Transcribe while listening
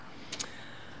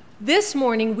This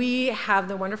morning, we have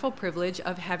the wonderful privilege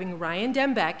of having Ryan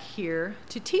Dembeck here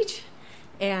to teach.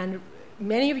 And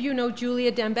many of you know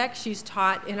Julia Dembeck. She's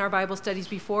taught in our Bible studies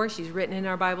before. She's written in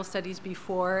our Bible studies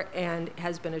before and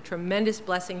has been a tremendous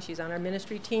blessing. She's on our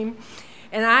ministry team.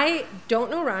 And I don't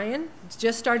know Ryan.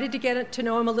 Just started to get to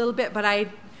know him a little bit, but I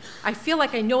feel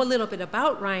like I know a little bit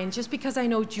about Ryan just because I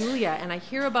know Julia and I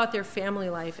hear about their family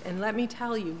life. And let me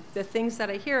tell you, the things that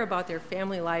I hear about their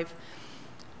family life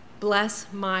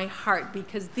bless my heart,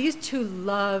 because these two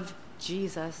love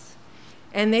Jesus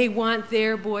and they want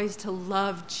their boys to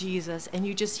love Jesus, and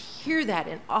you just hear that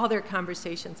in all their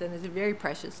conversations, and it's very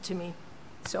precious to me.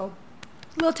 So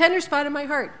a little tender spot in my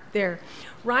heart there.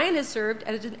 Ryan has served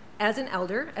as an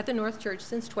elder at the North Church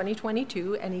since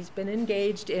 2022, and he's been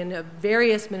engaged in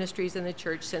various ministries in the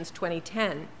church since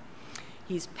 2010.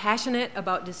 He's passionate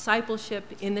about discipleship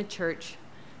in the church,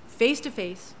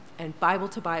 face-to-face and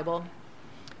Bible-to-Bible.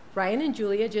 Ryan and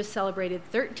Julia just celebrated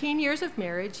 13 years of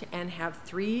marriage and have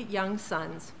 3 young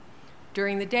sons.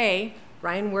 During the day,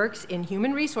 Ryan works in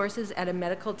human resources at a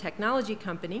medical technology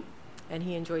company, and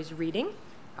he enjoys reading,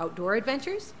 outdoor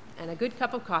adventures, and a good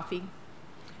cup of coffee.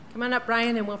 Come on up,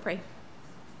 Ryan, and we'll pray.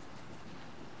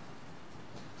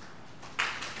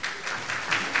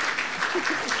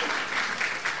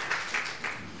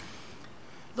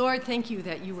 Lord, thank you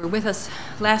that you were with us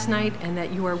last night and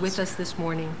that you are with us this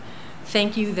morning.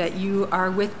 Thank you that you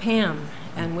are with Pam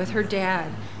and with her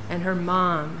dad and her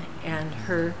mom and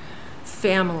her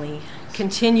family.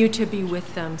 Continue to be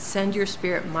with them. Send your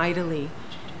Spirit mightily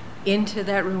into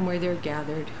that room where they're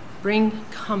gathered. Bring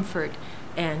comfort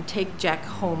and take Jack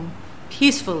home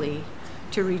peacefully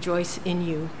to rejoice in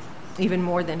you even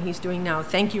more than he's doing now.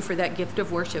 Thank you for that gift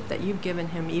of worship that you've given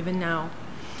him even now.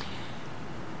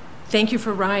 Thank you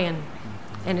for Ryan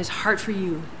and his heart for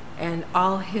you and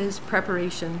all his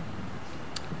preparation.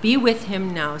 Be with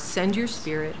him now. Send your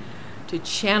Spirit to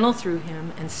channel through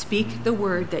him and speak the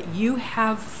word that you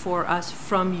have for us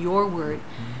from your word.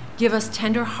 Give us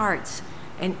tender hearts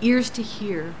and ears to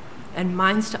hear and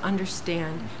minds to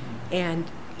understand and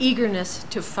eagerness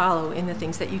to follow in the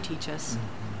things that you teach us.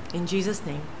 In Jesus'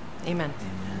 name, amen.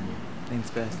 Amen. Thanks,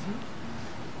 Beth.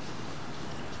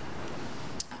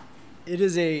 It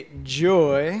is a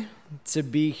joy to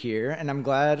be here, and I'm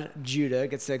glad Judah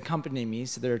gets to accompany me.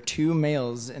 So there are 2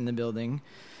 males in the building.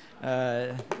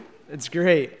 It's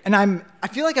great. And I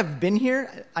feel like I've been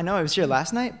here. I know I was here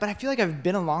last night, but I feel like I've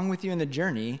been along with you in the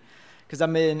journey because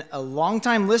I've been a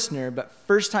long-time listener, but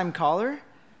first-time caller.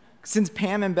 Since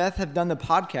Pam and Beth have done the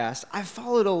podcast, I've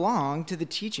followed along to the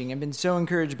teaching. I've been so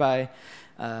encouraged by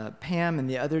Pam and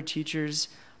the other teachers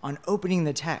on opening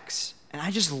the text. And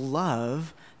I just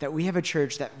love that we have a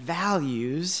church that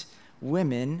values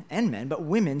women and men, but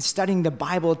women studying the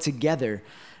Bible together.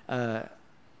 And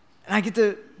I get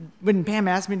to, when Pam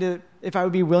asked me if I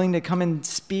would be willing to come and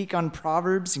speak on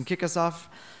Proverbs and kick us off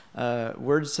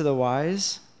words to the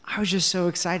wise, I was just so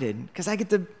excited because I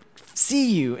get to see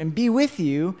you and be with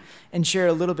you and share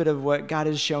a little bit of what God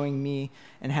is showing me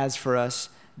and has for us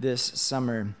this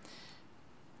summer.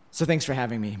 So thanks for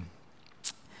having me.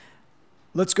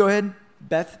 Let's go ahead.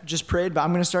 Beth just prayed, but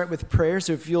I'm going to start with prayer.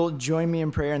 So if you'll join me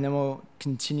in prayer, and then we'll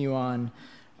continue on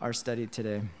our study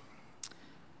today.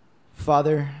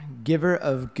 Father, giver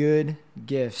of good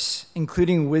gifts,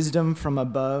 including wisdom from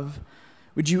above,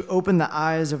 would you open the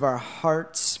eyes of our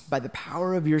hearts by the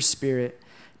power of your Spirit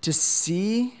to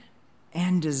see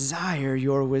and desire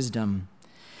your wisdom.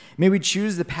 May we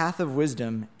choose the path of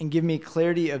wisdom and give me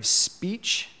clarity of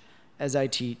speech as I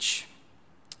teach.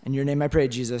 In your name I pray,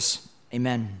 Jesus.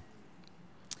 Amen.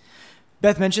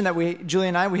 Beth mentioned that Julie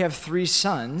and I, we have 3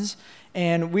 sons,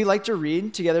 and we like to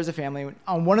read together as a family.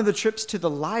 On one of the trips to the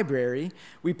library,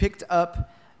 we picked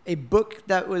up a book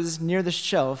that was near the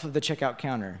shelf of the checkout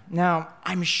counter. Now,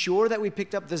 I'm sure that we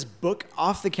picked up this book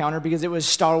off the counter because it was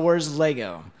Star Wars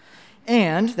Lego.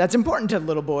 And that's important to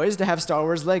little boys to have Star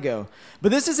Wars Lego. But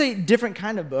this is a different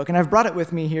kind of book, and I've brought it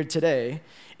with me here today.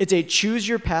 It's a choose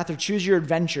your path or choose your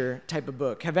adventure type of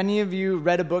book. Have any of you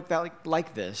read a book that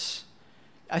like this?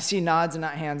 I see nods and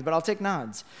not hands, but I'll take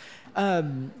nods.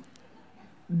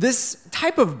 This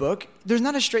type of book, there's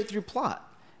not a straight-through plot.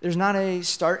 There's not a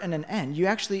start and an end. You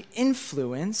actually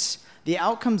influence the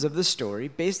outcomes of the story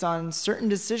based on certain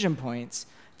decision points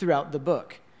throughout the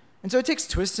book. And so it takes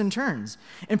twists and turns.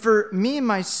 And for me and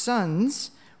my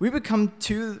sons, we would come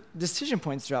to decision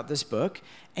points throughout this book,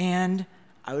 and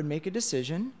I would make a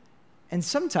decision, and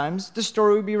sometimes the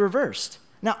story would be reversed.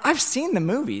 Now, I've seen the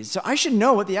movies, so I should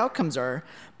know what the outcomes are,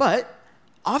 but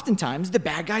oftentimes the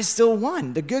bad guys still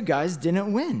won. The good guys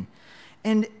didn't win.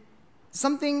 And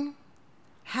something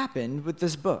happened with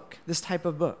this book, this type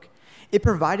of book. It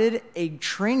provided a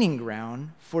training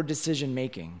ground for decision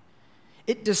making.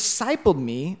 It discipled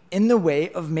me in the way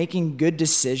of making good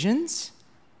decisions,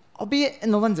 albeit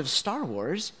in the lens of Star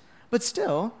Wars, but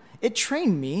still, it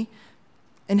trained me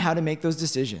in how to make those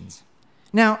decisions.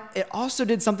 Now, it also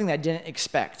did something that I didn't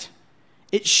expect.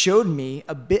 It showed me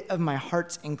a bit of my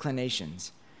heart's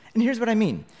inclinations. And here's what I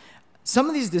mean. Some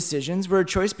of these decisions were a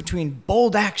choice between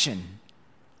bold action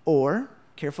or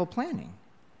careful planning.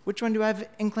 Which one do I have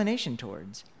inclination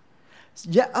towards?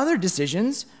 Yet other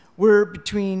decisions were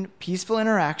between peaceful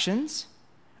interactions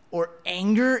or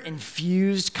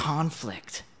anger-infused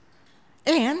conflict.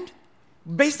 And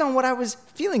based on what I was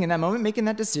feeling in that moment, making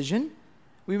that decision,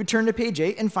 we would turn to page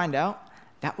 8 and find out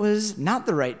that was not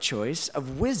the right choice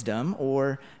of wisdom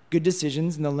or good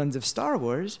decisions in the lens of Star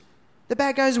Wars. The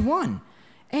bad guys won.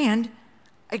 And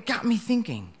it got me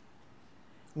thinking,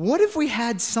 what if we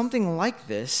had something like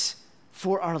this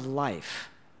for our life?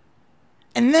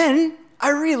 And then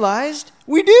I realized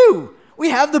we do. We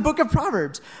have the book of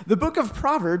Proverbs. The book of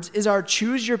Proverbs is our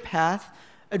choose your path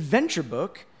adventure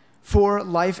book for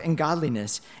life and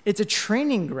godliness. It's a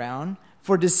training ground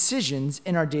for decisions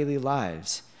in our daily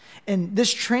lives. And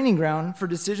this training ground for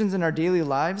decisions in our daily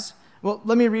lives, well,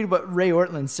 let me read what Ray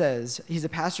Ortland says. He's a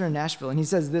pastor in Nashville, and he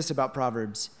says this about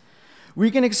Proverbs. We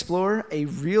can explore a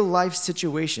real-life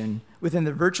situation within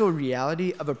the virtual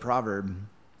reality of a proverb.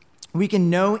 We can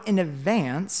know in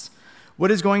advance what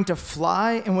is going to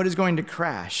fly and what is going to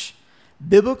crash.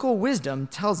 Biblical wisdom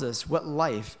tells us what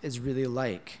life is really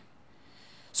like.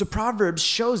 So Proverbs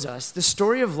shows us the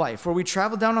story of life where we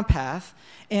travel down a path,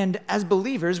 and as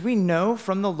believers, we know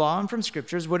from the law and from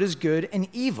scriptures what is good and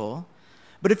evil.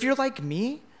 But if you're like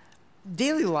me,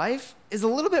 daily life is a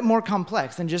little bit more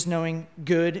complex than just knowing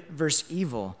good versus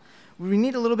evil. We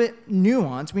need a little bit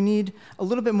nuance. We need a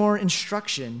little bit more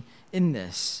instruction in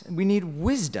this. We need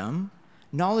wisdom,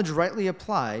 knowledge rightly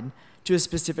applied to a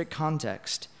specific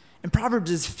context. And Proverbs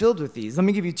is filled with these. Let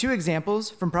me give you 2 examples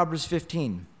from Proverbs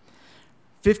 15.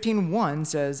 15:1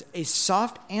 says, a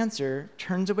soft answer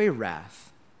turns away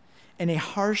wrath, and a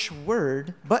harsh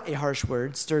word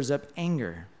stirs up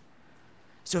anger.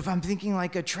 So if I'm thinking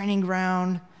like a training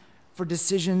ground for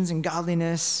decisions and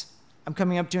godliness, I'm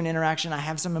coming up to an interaction, I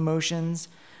have some emotions,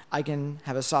 I can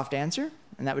have a soft answer,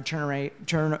 and that would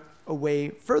turn away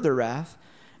further wrath,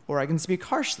 or I can speak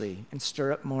harshly and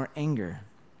stir up more anger.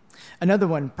 Another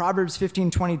one, Proverbs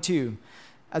 15:22,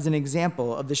 as an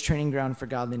example of this training ground for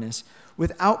godliness.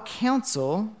 Without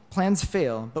counsel, plans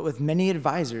fail, but with many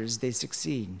advisors, they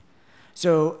succeed.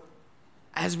 So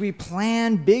as we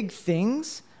plan big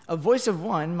things, a voice of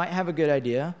one might have a good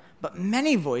idea, but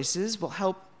many voices will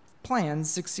help plans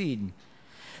succeed.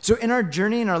 So in our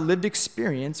journey and our lived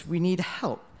experience, we need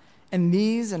help. And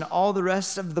these and all the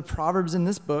rest of the Proverbs in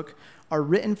this book are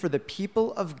written for the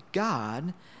people of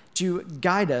God to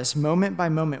guide us moment by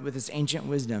moment with this ancient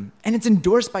wisdom. And it's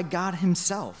endorsed by God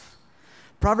himself.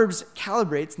 Proverbs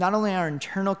calibrates not only our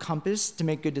internal compass to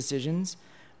make good decisions,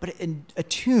 but it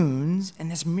attunes, in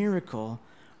this miracle,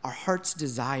 our heart's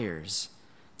desires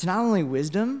to not only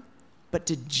wisdom, but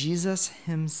to Jesus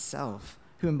himself,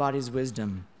 who embodies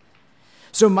wisdom.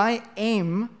 So my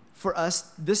aim for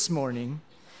us this morning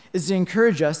is to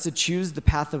encourage us to choose the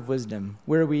path of wisdom,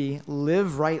 where we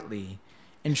live rightly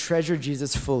and treasure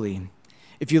Jesus fully.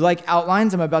 If you like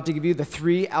outlines, I'm about to give you the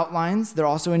 3 outlines. They're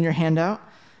also in your handout.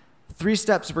 3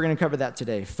 steps, we're going to cover that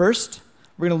today. First,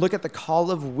 we're going to look at the call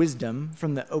of wisdom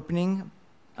from the opening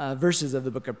verses of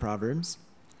the book of Proverbs.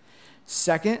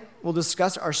 Second, we'll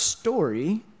discuss our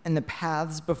story and the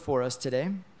paths before us today.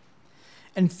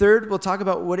 And third, we'll talk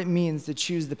about what it means to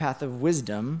choose the path of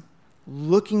wisdom,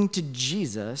 looking to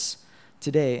Jesus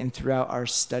today and throughout our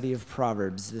study of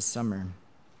Proverbs this summer.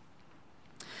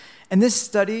 And this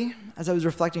study, as I was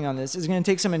reflecting on this, is going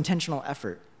to take some intentional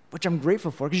effort, which I'm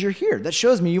grateful for because you're here. That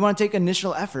shows me you want to take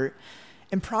initial effort.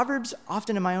 And Proverbs,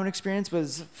 often in my own experience,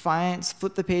 was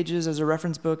flip the pages as a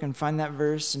reference book and find that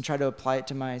verse and try to apply it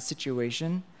to my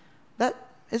situation. That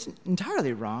isn't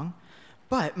entirely wrong.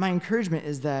 But my encouragement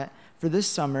is that for this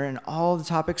summer and all the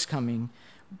topics coming,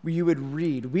 we would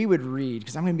read,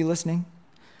 because I'm going to be listening.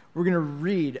 We're going to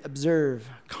read, observe,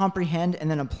 comprehend,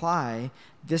 and then apply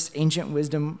this ancient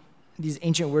wisdom, these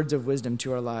ancient words of wisdom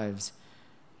to our lives.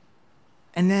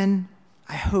 And then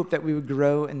I hope that we would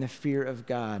grow in the fear of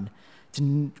God,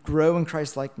 to grow in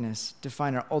Christ-likeness, to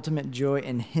find our ultimate joy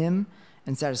in him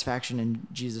and satisfaction in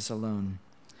Jesus alone.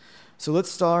 So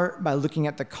let's start by looking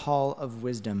at the call of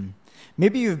wisdom.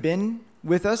 Maybe you've been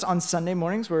with us on Sunday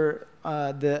mornings where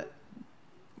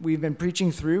we've been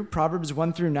preaching through Proverbs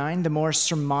 1 through 9, the more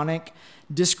sermonic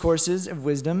discourses of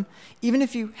wisdom. Even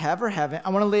if you have or haven't, I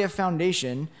want to lay a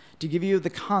foundation to give you the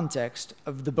context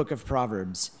of the book of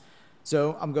Proverbs.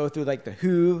 So I'm going through like the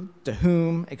who, to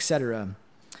whom, etc.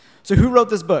 So who wrote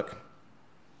this book?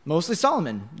 Mostly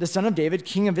Solomon, the son of David,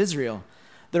 king of Israel.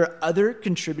 There are other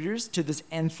contributors to this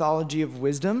anthology of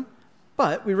wisdom,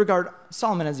 but we regard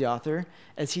Solomon as the author,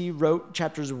 as he wrote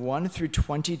chapters 1 through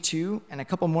 22 and a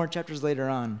couple more chapters later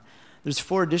on. There's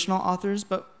 4 additional authors,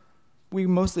 but we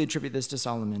mostly attribute this to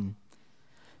Solomon.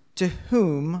 To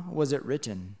whom was it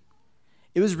written?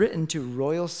 It was written to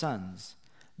royal sons,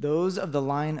 those of the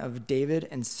line of David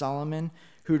and Solomon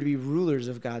who were to be rulers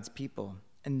of God's people.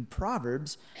 In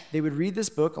Proverbs, they would read this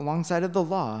book alongside of the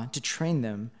law to train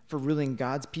them for ruling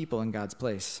God's people in God's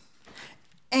place.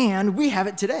 And we have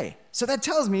it today. So that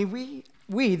tells me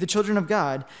we, the children of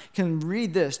God, can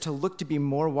read this to look to be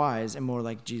more wise and more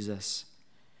like Jesus.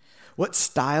 What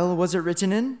style was it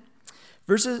written in?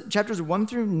 Chapters 1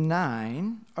 through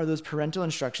 9 are those parental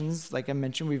instructions, like I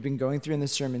mentioned, we've been going through in the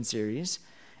sermon series.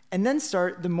 And then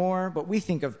start the more, what we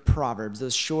think of Proverbs,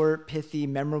 those short, pithy,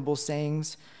 memorable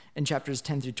sayings in chapters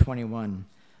 10 through 21.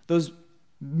 Those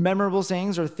memorable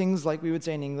sayings are things like we would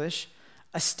say in English,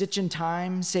 a stitch in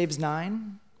time saves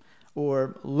 9,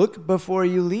 or look before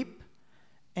you leap,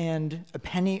 and a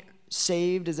penny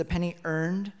saved is a penny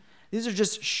earned. These are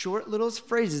just short little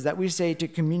phrases that we say to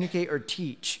communicate or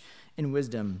teach in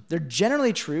wisdom. They're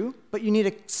generally true, but you need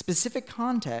a specific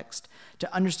context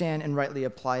to understand and rightly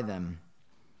apply them.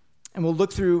 And we'll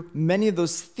look through many of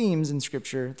those themes in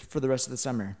Scripture for the rest of the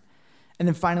summer. And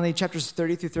then finally, chapters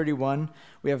 30 through 31,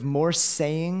 we have more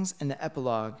sayings and the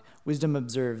epilogue, wisdom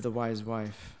observed, the wise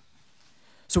wife.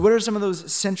 So what are some of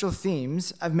those central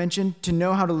themes? I've mentioned to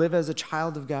know how to live as a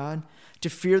child of God, to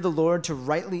fear the Lord, to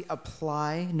rightly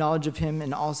apply knowledge of him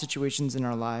in all situations in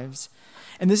our lives.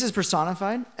 And this is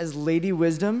personified as Lady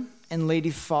Wisdom and Lady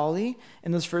Folly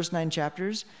in those first 9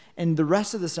 chapters. And the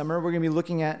rest of the summer, we're going to be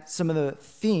looking at some of the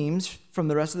themes from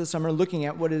the rest of the summer, looking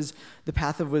at what is the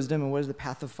path of wisdom and what is the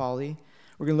path of folly.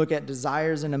 We're going to look at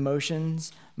desires and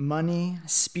emotions, money,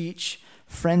 speech,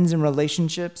 friends and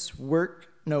relationships,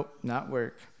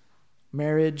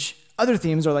 marriage. Other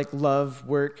themes are like love,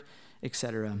 work,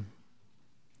 etc.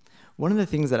 One of the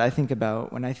things that I think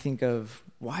about when I think of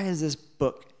why is this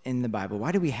book in the Bible?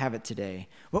 Why do we have it today?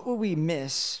 What would we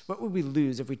miss? What would we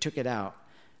lose if we took it out?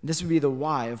 This would be the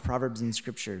why of Proverbs and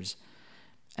Scriptures.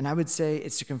 And I would say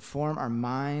it's to conform our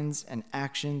minds and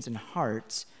actions and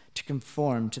hearts to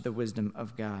conform to the wisdom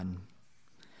of God.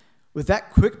 With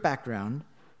that quick background,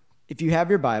 if you have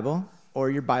your Bible or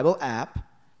your Bible app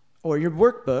or your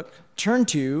workbook, turn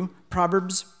to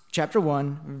Proverbs chapter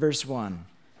 1, verse 1.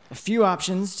 A few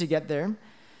options to get there.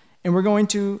 And we're going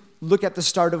to look at the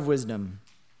start of wisdom.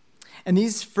 And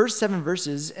these first 7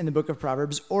 verses in the book of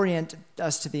Proverbs orient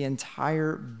us to the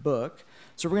entire book.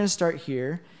 So we're going to start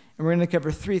here, and we're going to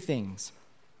cover 3 things.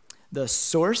 The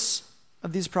source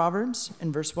of these Proverbs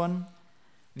in verse 1,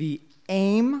 the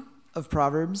aim of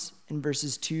Proverbs in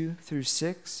verses 2 through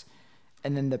 6,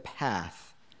 and then the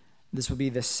path. This will be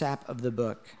the sap of the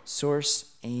book,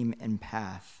 source, aim, and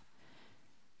path.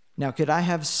 Now, could I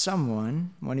have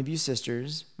someone, one of you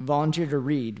sisters, volunteer to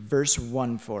read verse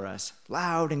 1 for us,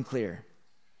 loud and clear?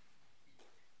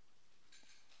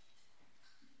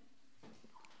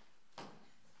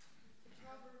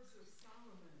 Proverbs of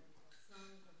Solomon,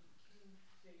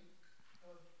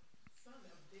 son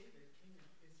of David, king of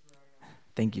Israel.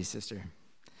 Thank you, sister.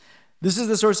 This is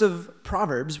the source of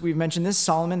Proverbs. We've mentioned this,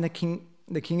 Solomon, the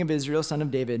king of Israel, son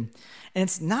of David. And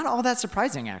it's not all that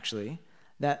surprising, actually,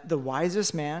 that the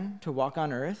wisest man to walk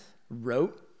on earth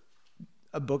wrote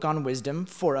a book on wisdom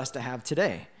for us to have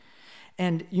today.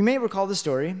 And you may recall the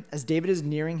story. As David is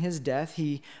nearing his death,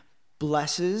 he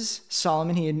blesses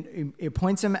Solomon. He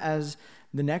appoints him as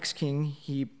the next king.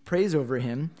 He prays over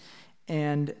him.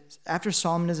 And after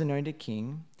Solomon is anointed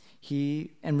king,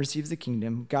 and receives the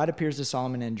kingdom, God appears to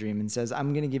Solomon in a dream and says,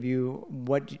 I'm going to give you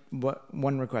what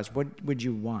one request. What would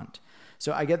you want?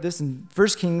 So I get this in 1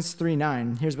 Kings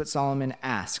 3:9. Here's what Solomon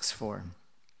asks for.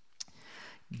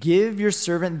 Give your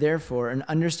servant, therefore, an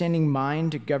understanding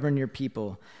mind to govern your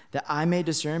people, that I may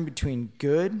discern between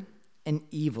good and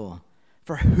evil.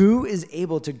 For who is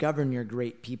able to govern your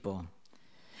great people?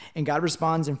 And God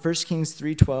responds in 1 Kings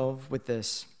 3:12 with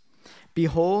this.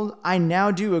 Behold, I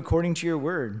now do according to your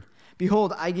word.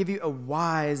 Behold, I give you a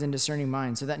wise and discerning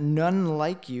mind, so that none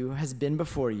like you has been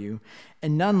before you,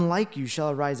 and none like you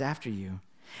shall arise after you.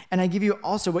 And I give you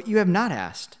also what you have not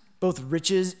asked, both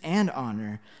riches and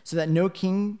honor, so that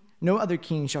no other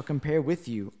king shall compare with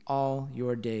you all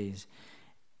your days.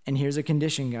 And here's a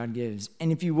condition God gives.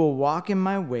 And if you will walk in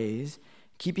my ways,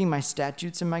 keeping my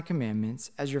statutes and my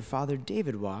commandments, as your father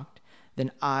David walked,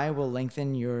 then I will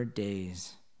lengthen your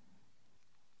days.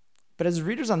 But as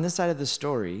readers on this side of the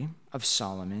story of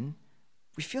Solomon,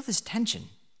 we feel this tension,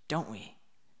 don't we?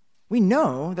 We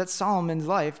know that Solomon's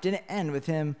life didn't end with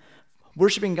him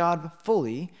worshiping God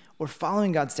fully or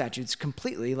following God's statutes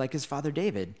completely like his father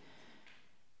David.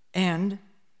 And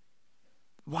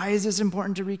why is this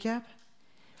important to recap?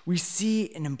 We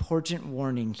see an important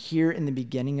warning here in the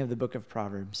beginning of the book of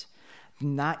Proverbs.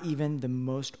 Not even the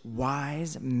most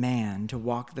wise man to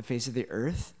walk the face of the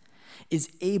earth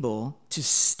is able to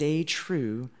stay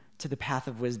true to the path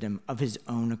of wisdom of his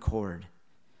own accord.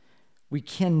 We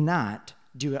cannot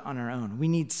do it on our own. We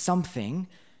need something,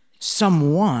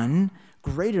 someone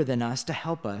greater than us to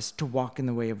help us to walk in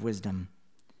the way of wisdom.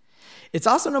 It's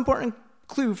also an important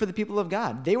clue for the people of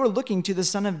God. They were looking to the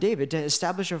son of David to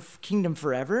establish a kingdom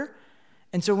forever.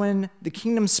 And so when the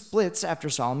kingdom splits after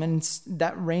Solomon,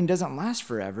 that reign doesn't last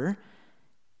forever.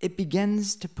 It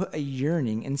begins to put a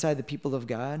yearning inside the people of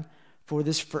God for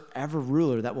this forever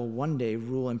ruler that will one day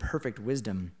rule in perfect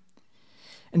wisdom.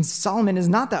 And Solomon is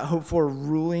not that hoped for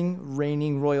ruling,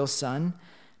 reigning royal son,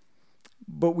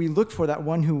 but we look for that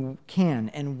one who can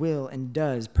and will and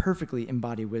does perfectly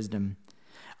embody wisdom.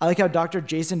 I like how Dr.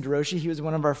 Jason DeRoshi, he was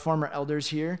one of our former elders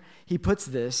here, he puts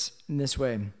this in this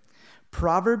way.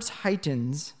 Proverbs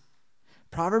heightens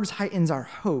our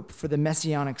hope for the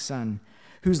messianic son,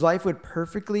 whose life would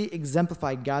perfectly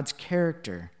exemplify God's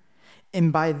character,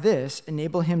 and by this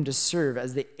enable him to serve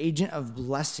as the agent of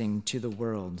blessing to the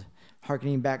world,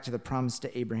 hearkening back to the promise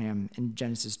to Abraham in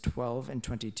Genesis 12 and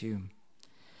 22.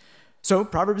 So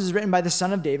Proverbs is written by the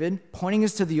son of David, pointing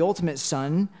us to the ultimate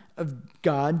son of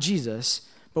God, Jesus.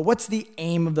 But what's the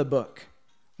aim of the book?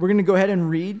 We're going to go ahead and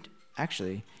read,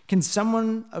 actually, can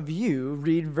someone of you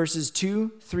read verses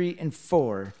 2, 3, and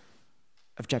 4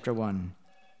 of chapter 1?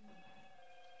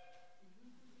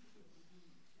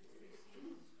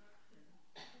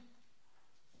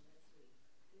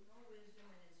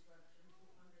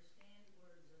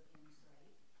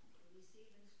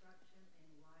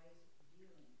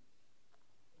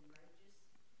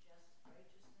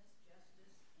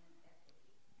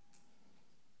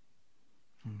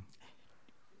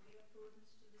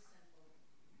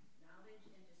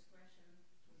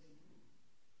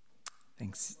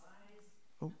 Thanks.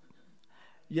 Oh.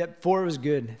 Yep, 4 was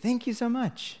good. Thank you so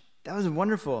much. That was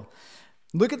wonderful.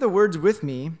 Look at the words with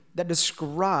me that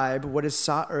describe what is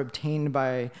sought or obtained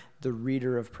by the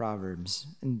reader of Proverbs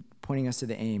and pointing us to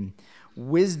the aim.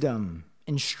 Wisdom,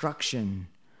 instruction,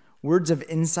 words of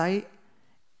insight,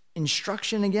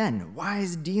 instruction again,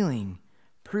 wise dealing,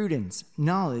 prudence,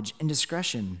 knowledge, and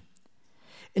discretion.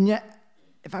 And yet,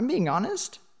 if I'm being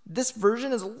honest, this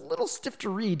version is a little stiff to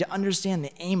read to understand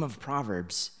the aim of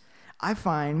Proverbs. I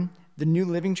find the New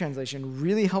Living Translation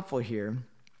really helpful here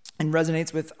and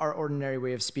resonates with our ordinary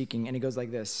way of speaking. And it goes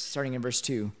like this, starting in verse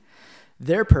 2.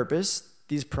 Their purpose,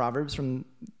 these Proverbs from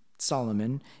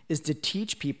Solomon, is to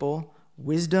teach people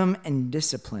wisdom and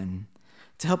discipline,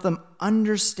 to help them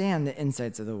understand the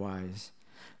insights of the wise.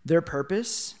 Their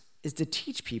purpose is to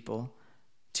teach people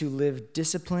to live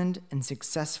disciplined and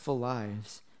successful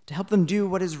lives, to help them do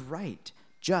what is right,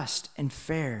 just, and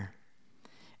fair.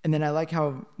 And then I like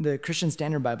how the Christian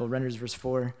Standard Bible renders verse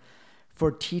 4,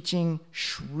 for teaching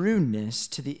shrewdness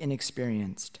to the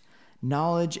inexperienced,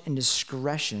 knowledge and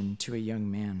discretion to a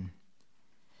young man.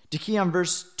 To key on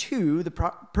verse 2, the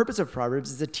purpose of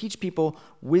Proverbs is to teach people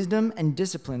wisdom and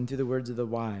discipline through the words of the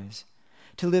wise,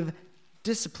 to live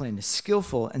disciplined,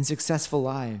 skillful, and successful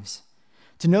lives,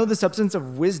 to know the substance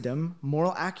of wisdom,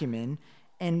 moral acumen,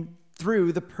 and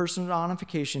through the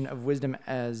personification of wisdom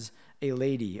as a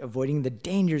lady, avoiding the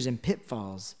dangers and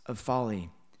pitfalls of folly.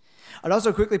 I'd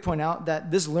also quickly point out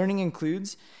that this learning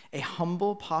includes a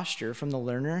humble posture from the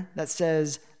learner that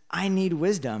says, I need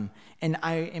wisdom, and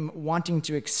I am wanting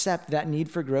to accept that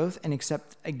need for growth and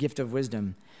accept a gift of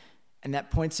wisdom. And that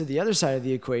points to the other side of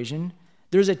the equation.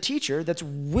 There's a teacher that's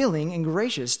willing and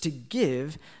gracious to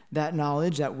give that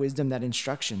knowledge, that wisdom, that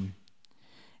instruction.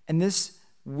 And this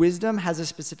wisdom has a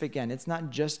specific end. It's not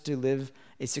just to live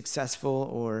a successful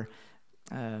or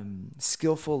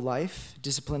skillful life,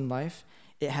 disciplined life.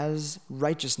 It has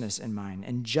righteousness in mind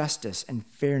and justice and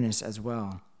fairness as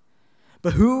well.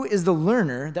 But who is the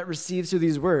learner that receives through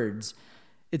these words?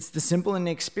 It's the simple and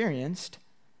inexperienced,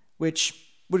 which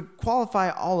would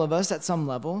qualify all of us at some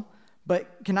level.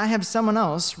 But can I have someone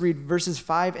else read verses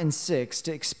 5 and 6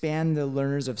 to expand the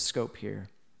learners of scope here?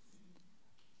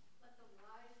 Let the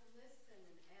wise listen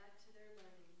and add to their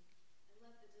learning, and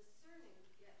let the discerning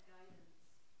get guidance.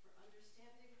 For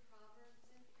understanding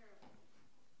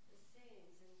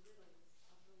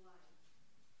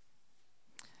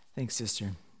Thanks,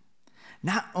 sister.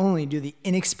 Not only do the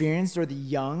inexperienced or the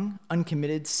young,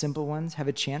 uncommitted, simple ones have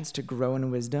a chance to grow in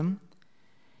wisdom,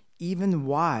 even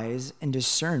wise and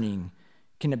discerning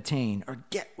can obtain or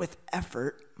get with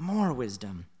effort more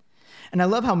wisdom. And I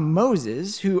love how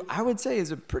Moses, who I would say is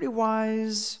a pretty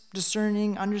wise,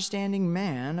 discerning, understanding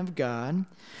man of God,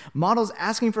 models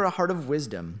asking for a heart of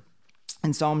wisdom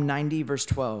in Psalm 90, verse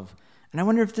 12. And I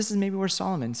wonder if this is maybe where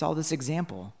Solomon saw this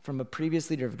example from a previous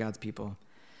leader of God's people.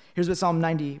 Here's what Psalm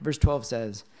 90, verse 12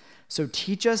 says. So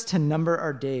teach us to number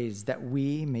our days that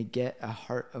we may get a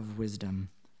heart of wisdom.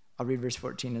 I'll read verse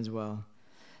 14 as well.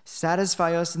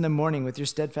 Satisfy us in the morning with your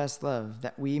steadfast love,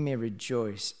 that we may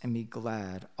rejoice and be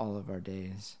glad all of our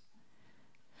days.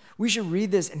 We should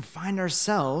read this and find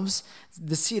ourselves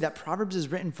to see that Proverbs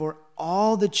is written for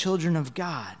all the children of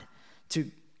God,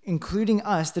 including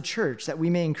us, the church, that we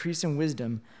may increase in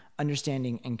wisdom,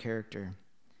 understanding, and character.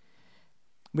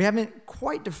 We haven't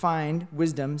quite defined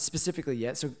wisdom specifically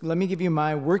yet, so let me give you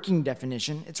my working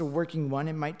definition. It's a working one.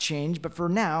 It might change, but for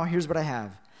now, here's what I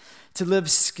have. To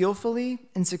live skillfully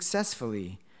and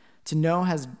successfully, to know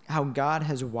how God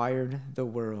has wired the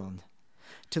world.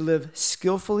 To live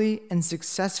skillfully and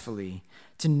successfully,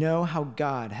 to know how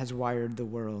God has wired the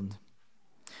world.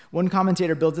 One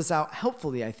commentator builds this out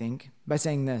helpfully, I think, by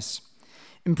saying this.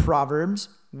 In Proverbs,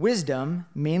 wisdom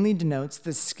mainly denotes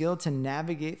the skill to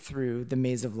navigate through the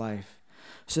maze of life,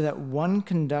 so that one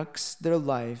conducts their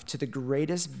life to the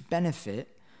greatest benefit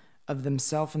of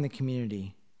themselves and the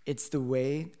community. It's the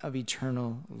way of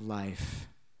eternal life.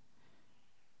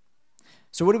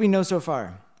 So what do we know so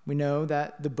far? We know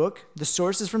that the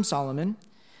source is from Solomon,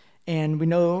 and we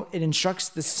know it instructs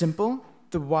the simple,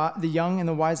 the young, and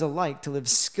the wise alike to live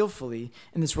skillfully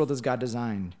in this world as God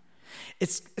designed.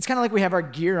 It's kind of like we have our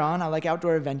gear on. I like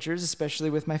outdoor adventures, especially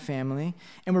with my family,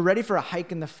 and we're ready for a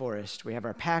hike in the forest. We have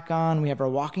our pack on, we have our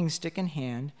walking stick in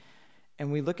hand,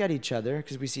 and we look at each other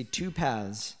because we see two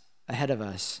paths ahead of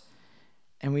us.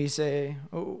 And we say,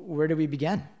 oh, where do we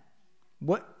begin?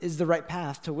 What is the right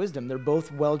path to wisdom? They're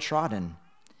both well-trodden.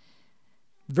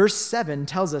 Verse 7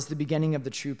 tells us the beginning of the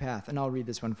true path, and I'll read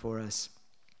this one for us.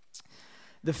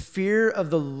 The fear of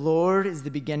the Lord is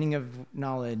the beginning of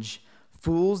knowledge.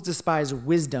 Fools despise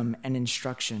wisdom and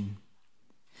instruction.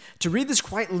 To read this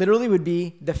quite literally would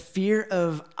be, the fear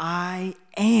of I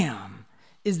am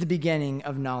is the beginning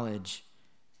of knowledge.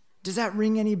 Does that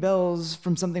ring any bells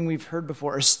from something we've heard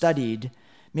before or studied?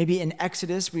 Maybe in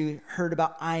Exodus, we heard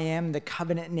about I am, the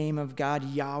covenant name of God,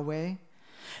 Yahweh.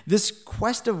 This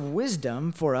quest of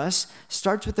wisdom for us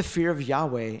starts with the fear of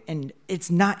Yahweh, and it's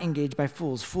not engaged by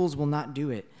fools. Fools will not do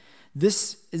it.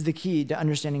 This is the key to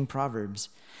understanding Proverbs.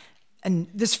 And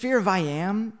this fear of I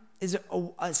am is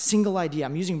a single idea.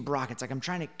 I'm using brackets, like I'm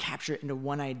trying to capture it into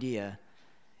one idea.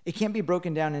 It can't be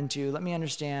broken down into, let me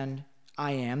understand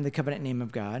I am, the covenant name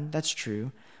of God. That's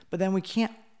true. But then we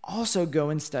can't also go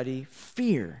and study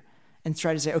fear and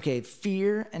try to say, okay,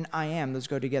 fear and I am, those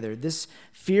go together. This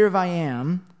fear of I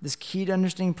am, this key to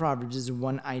understanding Proverbs is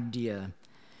one idea.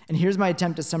 And here's my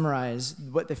attempt to summarize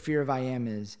what the fear of I am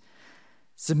is.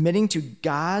 Submitting to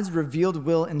God's revealed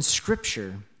will in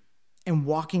Scripture and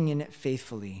walking in it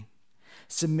faithfully.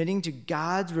 Submitting to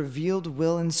God's revealed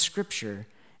will in Scripture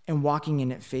and walking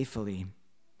in it faithfully.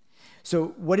 So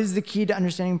what is the key to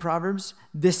understanding Proverbs?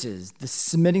 This is the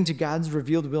submitting to God's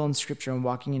revealed will in Scripture and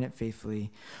walking in it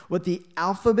faithfully. What the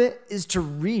alphabet is to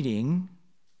reading,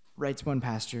 writes one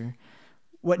pastor,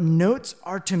 what notes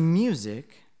are to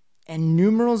music and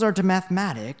numerals are to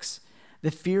mathematics,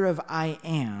 the fear of I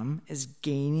am is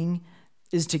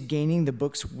to gaining the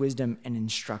book's wisdom and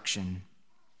instruction.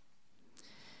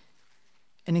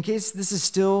 And in case this is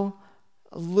still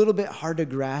a little bit hard to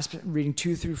grasp, reading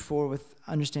 2 through 4 with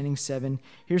understanding 7.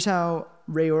 Here's how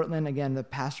Ray Ortland, again, the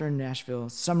pastor in Nashville,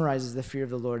 summarizes the fear of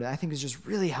the Lord. I think is just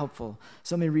really helpful.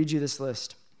 So let me read you this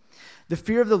list. The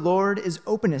fear of the Lord is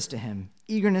openness to him,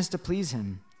 eagerness to please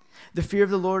him. The fear of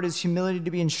the Lord is humility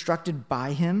to be instructed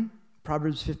by him,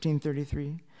 Proverbs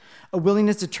 15:33. A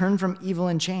willingness to turn from evil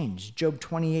and change, Job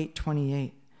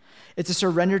 28:28. It's a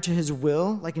surrender to his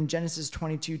will, like in Genesis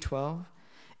 22:12.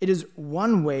 It is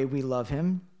one way we love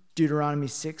him, Deuteronomy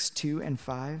 6:2 and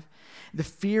 5. The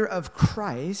fear of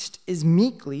Christ is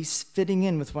meekly fitting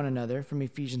in with one another, from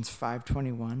Ephesians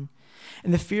 5:21.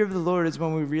 And the fear of the Lord is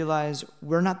when we realize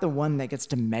we're not the one that gets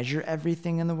to measure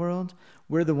everything in the world.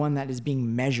 We're the one that is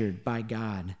being measured by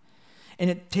God. And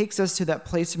it takes us to that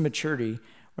place of maturity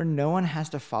where no one has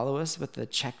to follow us with a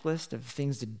checklist of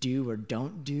things to do or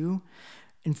don't do.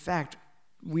 In fact,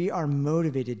 we are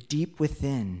motivated deep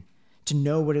within to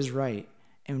know what is right.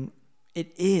 And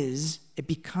it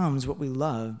becomes what we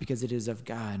love because it is of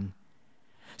God.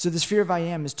 So this fear of I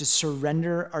am is to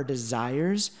surrender our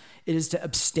desires. It is to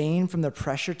abstain from the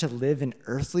pressure to live in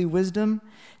earthly wisdom,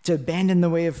 to abandon the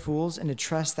way of fools, and to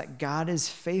trust that God is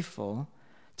faithful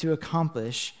to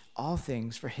accomplish all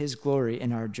things for his glory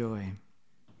and our joy.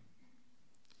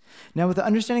 Now, with the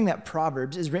understanding that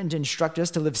Proverbs is written to instruct us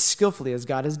to live skillfully as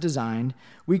God has designed,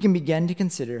 we can begin to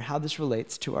consider how this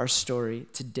relates to our story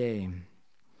today.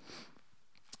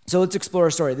 So let's explore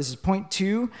our story. This is point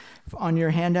 2 on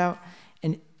your handout.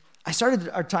 And I started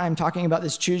our time talking about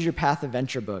this Choose Your Path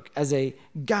Adventure book as a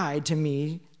guide to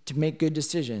me to make good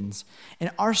decisions.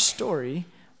 And our story,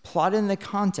 plotted in the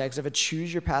context of a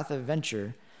Choose Your Path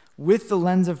Adventure with the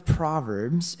lens of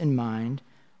Proverbs in mind,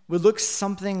 would look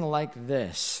something like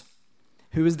this.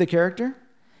 Who is the character?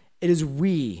 It is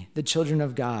we, the children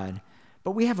of God.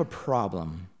 But we have a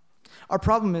problem. Our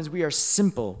problem is we are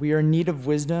simple. We are in need of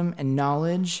wisdom and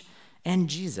knowledge and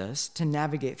Jesus to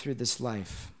navigate through this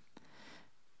life.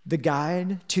 The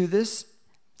guide to this,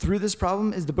 through this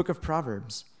problem, is the book of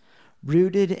Proverbs,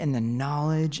 rooted in the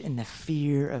knowledge and the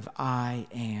fear of I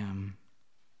am.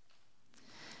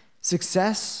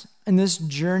 Success in this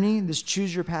journey, this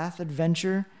Choose Your Path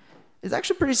adventure, is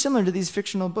actually pretty similar to these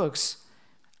fictional books.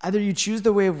 Either you choose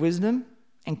the way of wisdom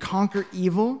and conquer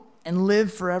evil and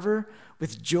live forever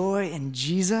with joy in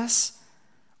Jesus,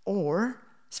 or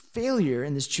failure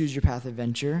in this Choose Your Path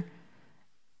adventure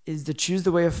is to choose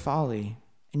the way of folly,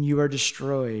 and you are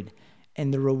destroyed.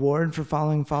 And the reward for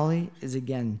following folly is,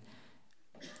 again,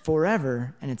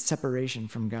 forever, and it's separation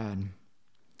from God.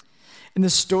 And the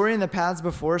story and the paths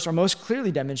before us are most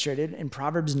clearly demonstrated in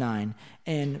Proverbs 9.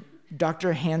 And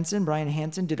Dr. Brian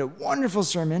Hansen, did a wonderful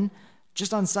sermon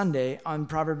just on Sunday on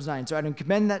Proverbs 9. So I'd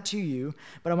commend that to you,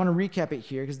 but I want to recap it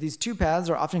here because these two paths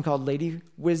are often called Lady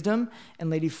Wisdom and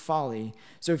Lady Folly.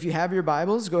 So if you have your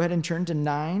Bibles, go ahead and turn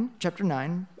to chapter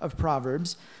 9 of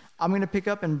Proverbs. I'm going to pick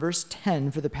up in verse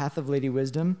 10 for the path of Lady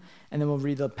Wisdom, and then we'll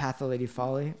read the path of Lady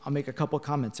Folly. I'll make a couple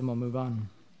comments and we'll move on.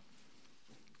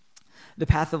 The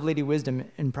path of Lady Wisdom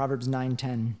in Proverbs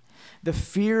 9:10. The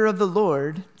fear of the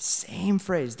Lord, same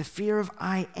phrase, the fear of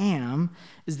I am,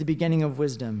 is the beginning of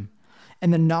wisdom,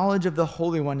 and the knowledge of the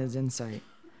Holy One is insight.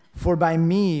 For by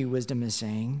me, wisdom is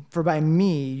saying, for by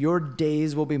me your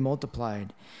days will be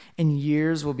multiplied, and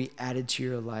years will be added to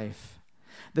your life.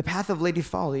 The path of Lady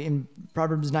Folly in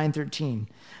Proverbs 9:13.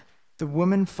 The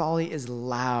woman Folly is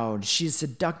loud. She is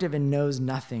seductive and knows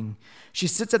nothing. She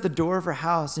sits at the door of her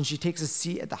house, and she takes a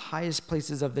seat at the highest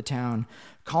places of the town,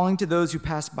 calling to those who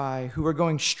pass by, who are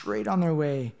going straight on their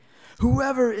way.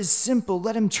 Whoever is simple,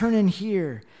 let him turn in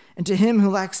here. And to him who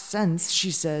lacks sense,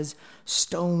 she says,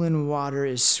 stolen water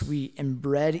is sweet, and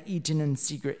bread eaten in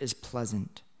secret is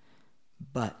pleasant.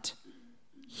 But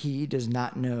he does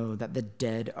not know that the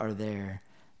dead are there,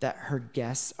 that her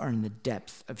guests are in the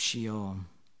depths of Sheol.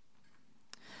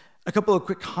 A couple of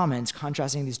quick comments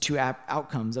contrasting these two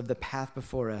outcomes of the path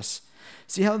before us.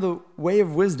 See how the way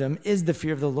of wisdom is the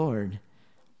fear of the Lord.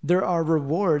 There are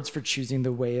rewards for choosing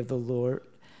the way of the Lord,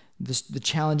 the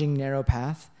challenging narrow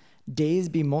path. Days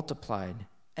be multiplied.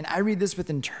 And I read this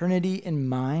with eternity in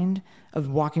mind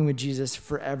of walking with Jesus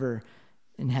forever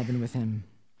in heaven with him.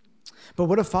 But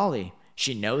what a folly.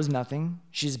 She knows nothing.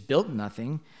 She's built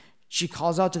nothing. She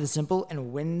calls out to the simple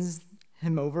and wins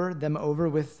them over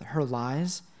with her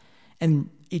lies.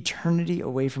 And eternity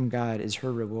away from God is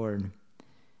her reward.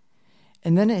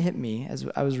 And then it hit me as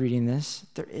I was reading this,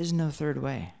 there is no third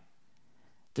way.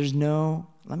 There's no,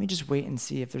 let me just wait and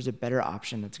see if there's a better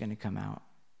option that's going to come out.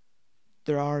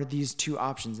 There are these two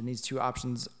options, and these two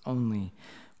options only,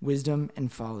 wisdom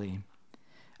and folly.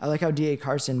 I like how D.A.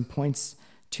 Carson points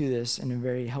to this in a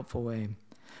very helpful way.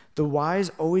 The wise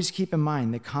always keep in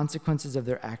mind the consequences of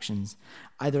their actions,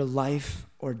 either life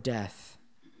or death.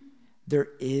 There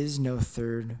is no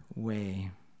third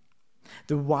way.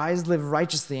 The wise live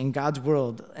righteously in God's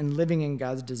world and living in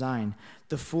God's design.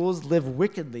 The fools live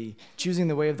wickedly, choosing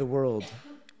the way of the world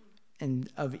and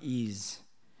of ease.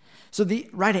 So the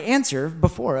right answer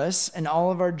before us in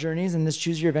all of our journeys in this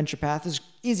Choose Your Adventure path is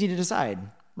easy to decide,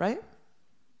 right?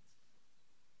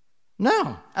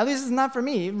 No, at least it's not for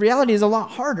me. Reality is a lot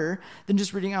harder than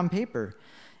just reading on paper.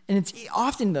 And it's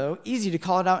often, though, easy to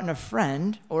call it out in a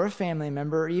friend or a family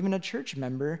member or even a church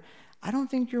member. I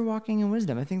don't think you're walking in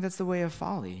wisdom. I think that's the way of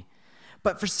folly.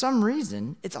 But for some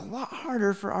reason, it's a lot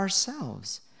harder for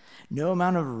ourselves. No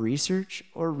amount of research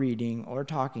or reading or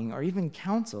talking or even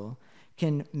counsel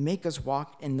can make us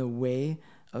walk in the way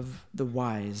of the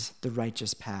wise, the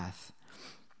righteous path.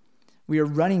 We are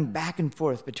running back and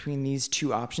forth between these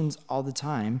two options all the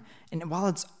time. And while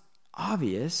it's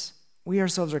obvious, we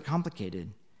ourselves are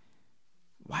complicated.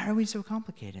 Why are we so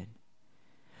complicated?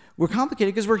 We're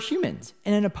complicated because we're humans.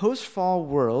 And in a post-fall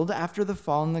world, after the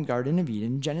fall in the Garden of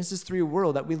Eden, Genesis 3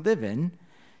 world that we live in,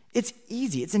 it's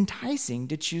easy, it's enticing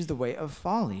to choose the way of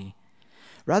folly.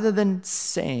 Rather than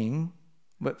saying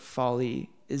what folly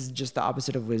is just the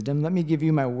opposite of wisdom, let me give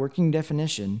you my working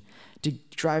definition to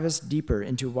drive us deeper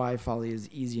into why folly is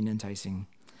easy and enticing.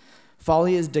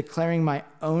 Folly is declaring my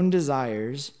own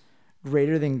desires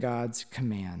greater than God's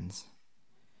commands.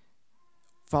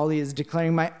 Folly is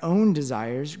declaring my own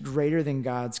desires greater than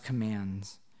God's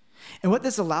commands. And what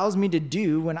this allows me to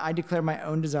do when I declare my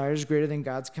own desires greater than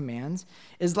God's commands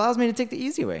is allows me to take the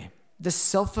easy way, the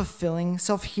self-fulfilling,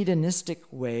 self-hedonistic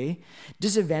way,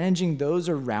 disadvantaging those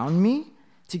around me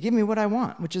to give me what I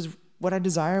want, which is what I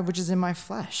desire, which is in my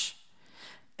flesh.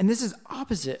 And this is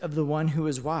opposite of the one who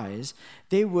is wise.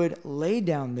 They would lay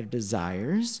down their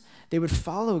desires. They would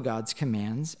follow God's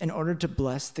commands in order to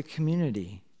bless the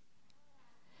community.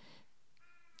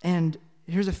 And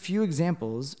here's a few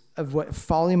examples of what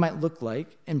folly might look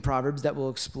like in Proverbs that we'll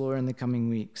explore in the coming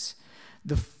weeks.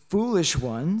 The foolish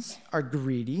ones are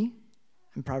greedy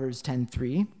in Proverbs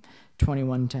 10:3,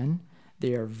 21:10.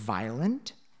 They are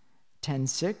violent,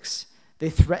 10:6. They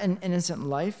threaten innocent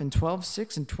life in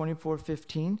 12:6 and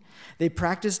 24:15. They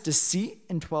practice deceit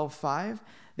in 12:5.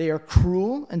 They are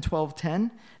cruel in 12:10.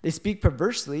 They speak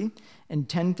perversely in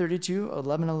 10:32,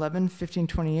 11:11,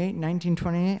 15:28,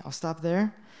 19:28. I'll stop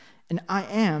there. And I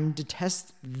am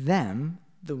detest them,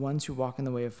 the ones who walk in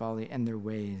the way of folly and their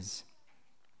ways.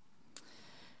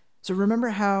 So remember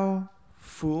how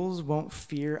fools won't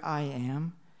fear I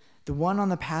am? The one on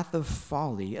the path of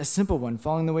folly, a simple one,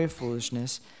 following the way of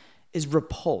foolishness, is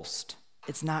repulsed.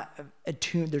 It's not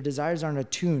attuned, their desires aren't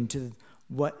attuned to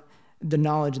what the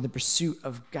knowledge and the pursuit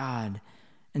of God.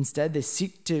 Instead, they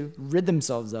seek to rid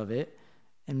themselves of it.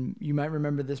 And you might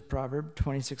remember this proverb,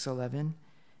 26:11.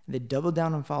 They double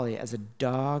down on folly as a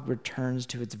dog returns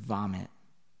to its vomit.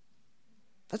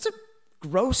 That's a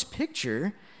gross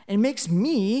picture, and it makes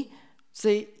me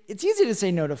say, it's easy to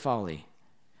say no to folly.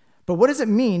 But what does it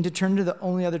mean to turn to the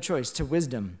only other choice, to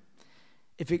wisdom?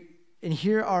 And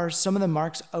here are some of the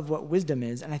marks of what wisdom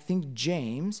is, and I think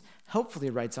James helpfully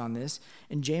writes on this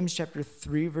in James chapter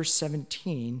 3, verse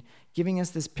 17, giving us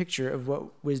this picture of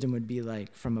what wisdom would be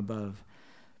like from above.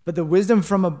 But the wisdom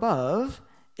from above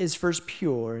is first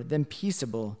pure, then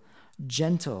peaceable,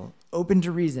 gentle, open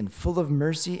to reason, full of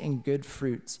mercy and good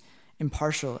fruits,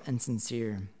 impartial and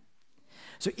sincere.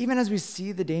 So even as we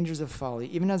see the dangers of folly,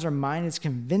 even as our mind is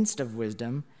convinced of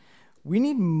wisdom, we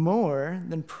need more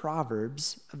than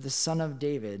Proverbs of the Son of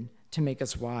David to make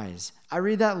us wise. I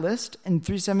read that list in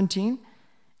 3:17,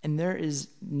 and there is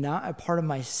not a part of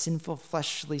my sinful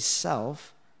fleshly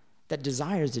self that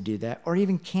desires to do that or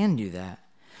even can do that.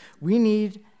 We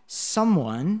need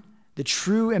someone, the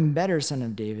true and better Son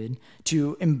of David,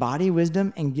 to embody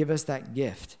wisdom and give us that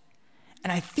gift.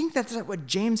 And I think that's what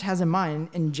James has in mind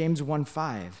in James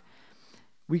 1:5.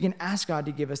 We can ask God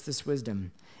to give us this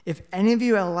wisdom. If any of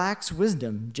you lacks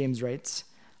wisdom, James writes,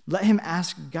 let him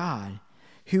ask God,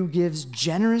 who gives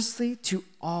generously to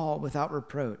all without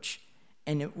reproach,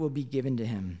 and it will be given to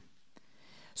him.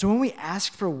 So when we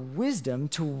ask for wisdom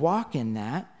to walk in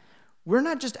that, we're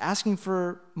not just asking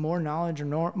for more knowledge or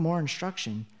more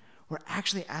instruction. We're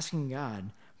actually asking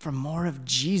God for more of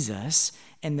Jesus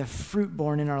and the fruit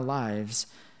born in our lives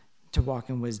to walk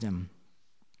in wisdom.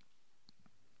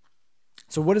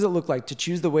 So what does it look like to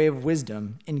choose the way of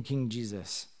wisdom in King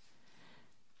Jesus?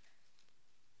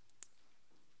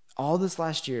 All this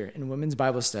last year in women's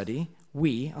Bible study,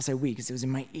 I'll say we because it was in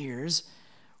my ears,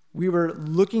 we were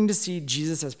looking to see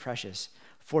Jesus as precious,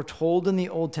 foretold in the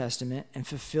Old Testament and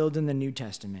fulfilled in the New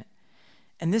Testament.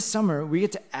 And this summer, we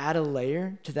get to add a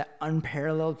layer to that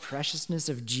unparalleled preciousness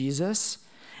of Jesus,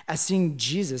 as seeing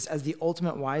Jesus as the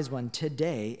ultimate wise one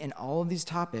today in all of these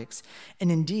topics,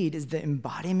 and indeed is the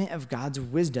embodiment of God's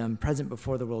wisdom present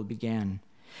before the world began.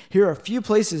 Here are a few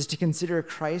places to consider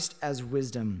Christ as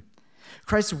wisdom.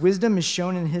 Christ's wisdom is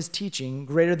shown in his teaching,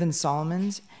 greater than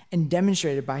Solomon's, and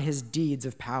demonstrated by his deeds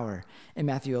of power in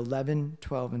Matthew 11,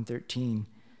 12, and 13.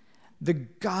 The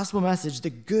gospel message,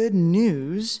 the good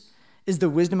news, is the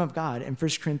wisdom of God in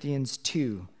 1 Corinthians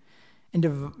 2.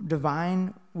 And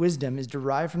divine wisdom is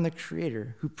derived from the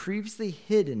Creator, who previously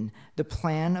hidden the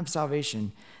plan of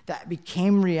salvation that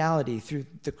became reality through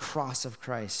the cross of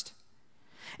Christ.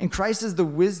 And Christ is the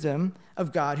wisdom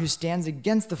of God who stands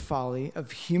against the folly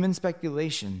of human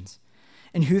speculations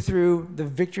and who through the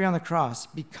victory on the cross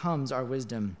becomes our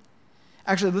wisdom.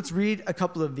 Actually, let's read a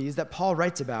couple of these that Paul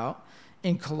writes about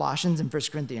in Colossians and 1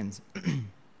 Corinthians.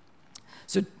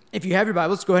 So if you have your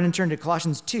Bibles, go ahead and turn to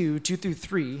Colossians 2, 2 through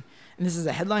 3. And this is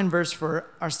a headline verse for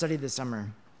our study this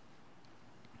summer.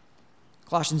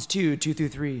 Colossians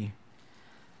 2:2-3.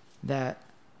 That,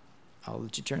 I'll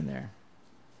let you turn there.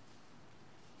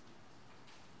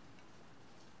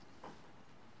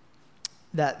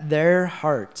 That their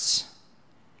hearts,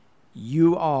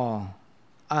 you all,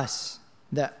 us,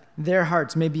 that their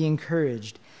hearts may be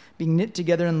encouraged, being knit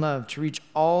together in love, to reach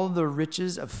all the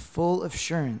riches of full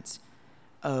assurance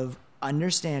of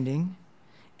understanding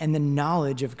and the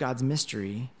knowledge of God's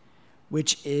mystery,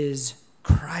 which is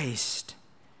Christ,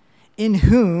 in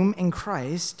whom, in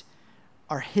Christ,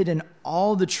 are hidden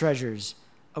all the treasures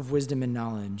of wisdom and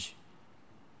knowledge.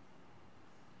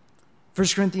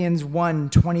 1 Corinthians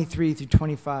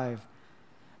 1:23-25.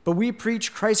 But we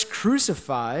preach Christ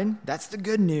crucified, that's the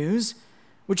good news,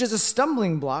 which is a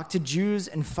stumbling block to Jews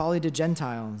and folly to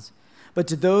Gentiles. But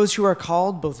to those who are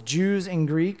called, both Jews and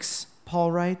Greeks,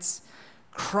 Paul writes,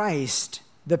 Christ,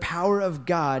 the power of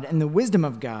God and the wisdom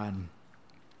of God.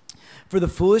 For the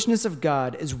foolishness of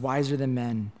God is wiser than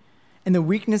men, and the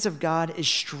weakness of God is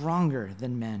stronger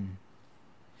than men.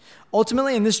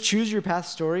 Ultimately, in this Choose Your Path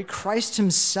story, Christ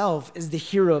himself is the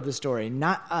hero of the story,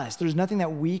 not us. There's nothing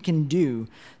that we can do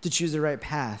to choose the right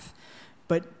path.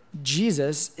 But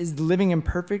Jesus is living in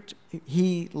perfect,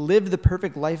 he lived the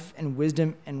perfect life in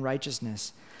wisdom and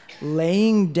righteousness,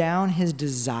 laying down his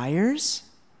desires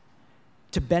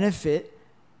to benefit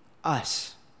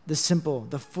us, the simple,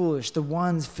 the foolish, the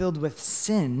ones filled with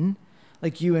sin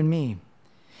like you and me.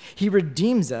 He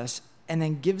redeems us and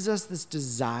then gives us this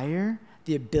desire,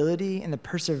 the ability and the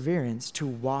perseverance to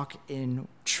walk in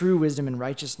true wisdom and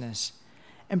righteousness.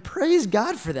 And praise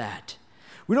God for that.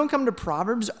 We don't come to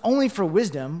Proverbs only for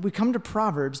wisdom. We come to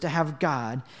Proverbs to have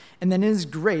God, and then in his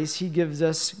grace, he gives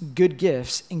us good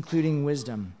gifts, including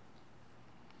wisdom.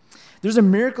 There's a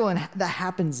miracle that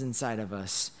happens inside of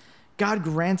us. God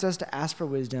grants us to ask for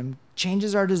wisdom,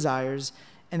 changes our desires,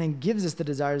 and then gives us the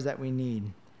desires that we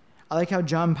need. I like how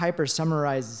John Piper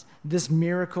summarizes this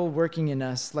miracle working in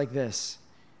us like this.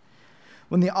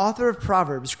 When the author of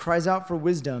Proverbs cries out for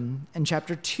wisdom in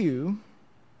chapter 2,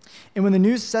 and when the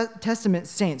New Testament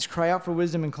saints cry out for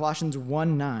wisdom in Colossians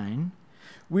 1:9,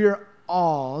 we are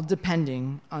all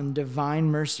depending on divine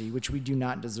mercy, which we do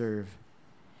not deserve.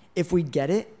 If we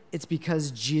get it, it's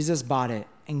because Jesus bought it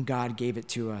and God gave it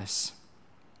to us.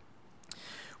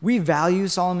 We value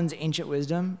Solomon's ancient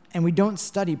wisdom, and we don't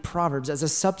study Proverbs as a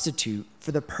substitute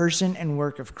for the person and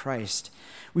work of Christ.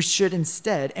 We should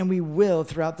instead, and we will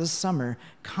throughout this summer,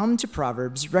 come to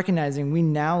Proverbs recognizing we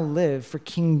now live for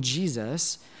King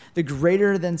Jesus, the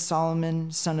greater than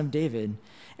Solomon, son of David.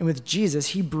 And with Jesus,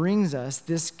 he brings us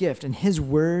this gift, and his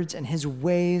words and his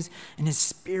ways and his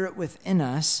spirit within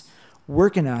us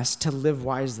work in us to live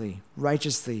wisely,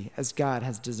 righteously, as God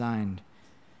has designed.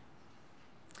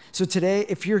 So today,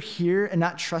 if you're here and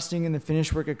not trusting in the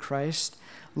finished work of Christ,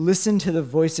 listen to the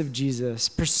voice of Jesus,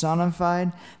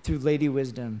 personified through Lady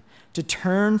Wisdom, to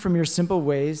turn from your simple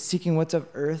ways, seeking what's of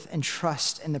earth, and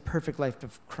trust in the perfect life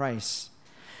of Christ,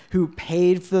 who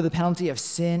paid for the penalty of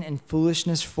sin and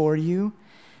foolishness for you,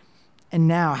 and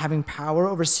now, having power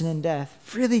over sin and death,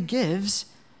 freely gives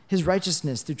his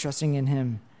righteousness through trusting in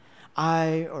him.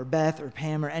 I or Beth or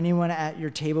Pam or anyone at your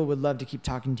table would love to keep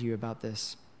talking to you about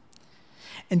this.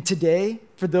 And today,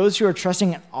 for those who are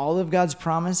trusting in all of God's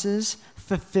promises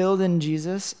fulfilled in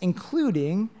Jesus,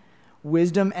 including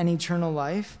wisdom and eternal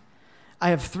life, I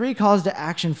have 3 calls to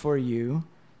action for you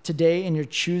today in your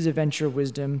choose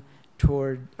your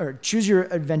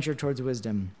adventure towards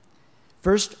wisdom.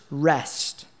 First,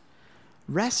 rest.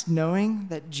 Rest knowing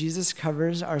that Jesus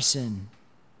covers our sin,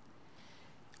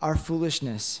 our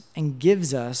foolishness, and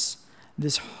gives us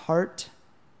this heart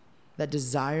that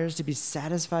desires to be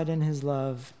satisfied in his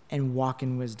love and walk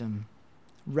in wisdom.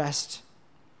 Rest.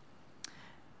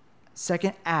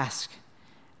 Second, ask.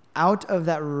 Out of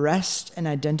that rest and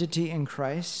identity in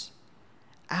Christ,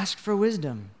 ask for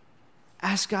wisdom.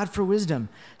 Ask God for wisdom.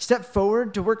 Step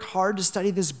forward to work hard to study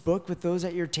this book with those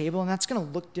at your table, and that's going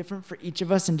to look different for each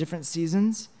of us in different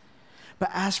seasons.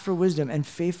 But ask for wisdom and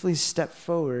faithfully step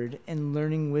forward in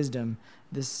learning wisdom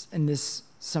in this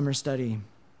summer study.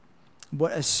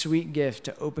 What a sweet gift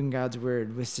to open God's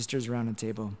word with sisters around a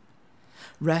table.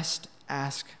 Rest,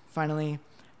 ask. Finally,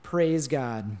 praise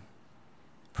God.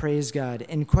 Praise God.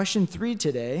 In question 3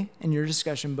 today, in your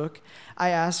discussion book,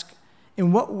 I ask,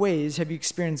 in what ways have you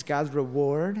experienced God's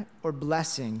reward or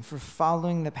blessing for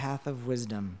following the path of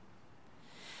wisdom?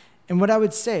 And what I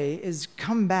would say is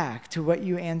come back to what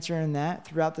you answer in that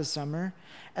throughout the summer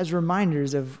as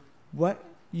reminders of how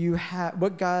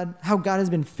God has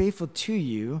been faithful to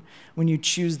you when you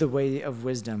choose the way of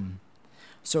wisdom.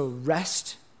 So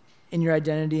rest in your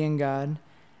identity in God.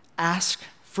 Ask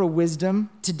for wisdom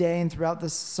today and throughout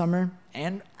this summer.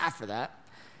 and after that.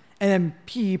 And then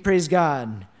P, praise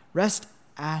God. Rest,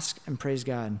 ask, and praise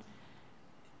God.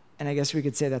 And I guess we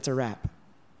could say that's a wrap.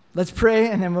 Let's pray,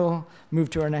 and then we'll move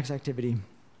to our next activity.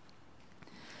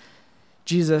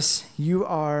 Jesus, you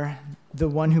are the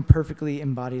one who perfectly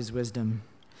embodies wisdom.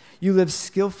 You lived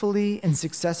skillfully and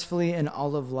successfully in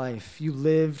all of life. You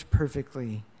lived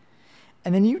perfectly.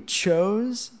 And then you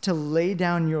chose to lay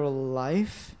down your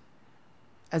life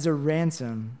as a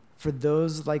ransom for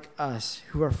those like us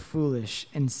who are foolish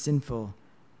and sinful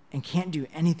and can't do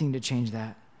anything to change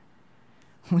that.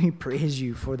 We praise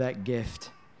you for that gift.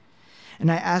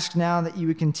 And I ask now that you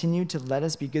would continue to let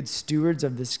us be good stewards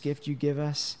of this gift you give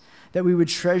us, that we would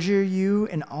treasure you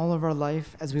in all of our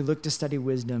life as we look to study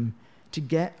wisdom, to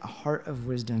get a heart of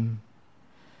wisdom.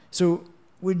 So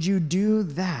would you do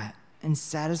that and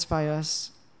satisfy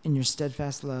us in your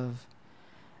steadfast love?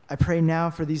 I pray now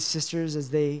for these sisters as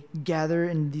they gather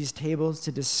in these tables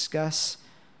to discuss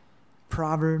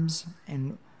Proverbs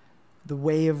and the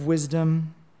way of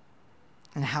wisdom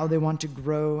and how they want to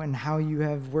grow and how you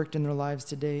have worked in their lives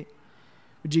to date.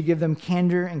 Would you give them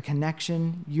candor and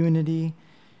connection, unity,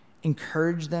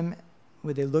 encourage them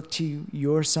where they look to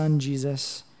your Son,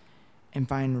 Jesus, and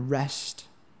find rest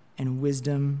and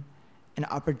wisdom and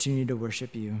opportunity to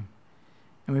worship you.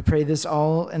 And we pray this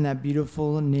all in that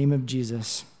beautiful name of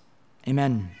Jesus.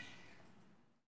 Amen.